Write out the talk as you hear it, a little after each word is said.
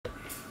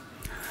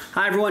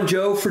Hi everyone,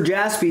 Joe for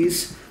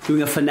Jaspy's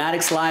doing a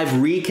Fanatics Live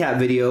recap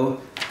video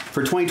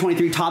for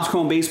 2023 Topps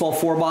Chrome Baseball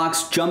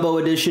 4-box Jumbo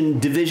Edition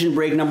Division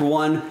Break number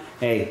 1.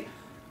 Hey,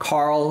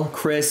 Carl,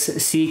 Chris,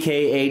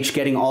 CKH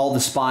getting all the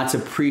spots.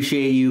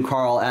 Appreciate you,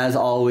 Carl, as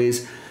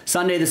always.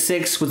 Sunday the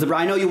 6th was the...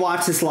 I know you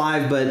watched this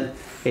live, but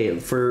hey,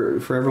 for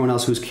everyone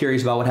else who's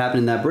curious about what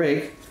happened in that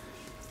break,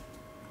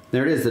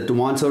 there it is, the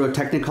Juan Soto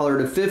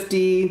Technicolor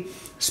 /50,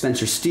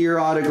 Spencer Steer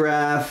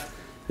autograph.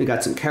 We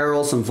got some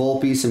Carroll, some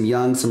Volpe, some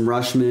Young, some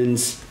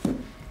Rushmans.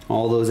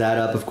 All those add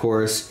up, of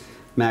course.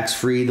 Max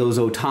Fried, those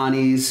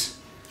Otanis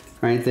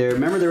right there.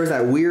 Remember there was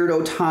that weird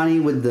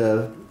Otani with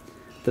the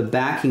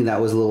backing that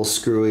was a little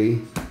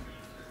screwy,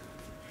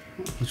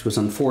 which was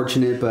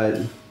unfortunate, but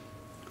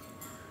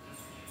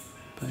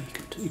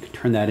you can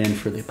turn that in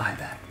for the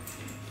buyback.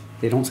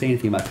 They don't say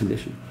anything about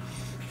condition.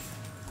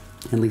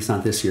 At least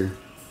not this year.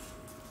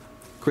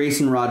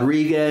 Grayson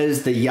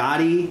Rodriguez, the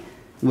Yachty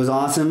was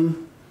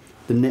awesome.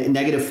 The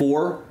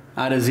 -4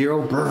 out of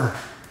 0. Brr,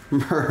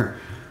 brr,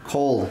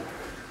 cold.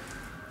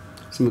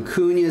 Some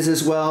Acuñas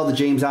as well. The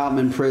James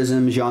Outman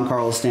Prism,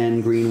 Giancarlo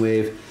Stanton Green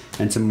Wave,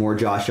 and some more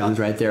Josh Youngs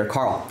right there.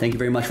 Carl, thank you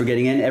very much for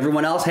getting in.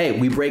 Everyone else, hey,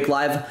 we break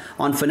live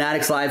on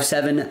Fanatics Live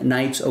 7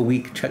 nights a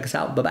week. Check us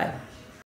out. Bye-bye.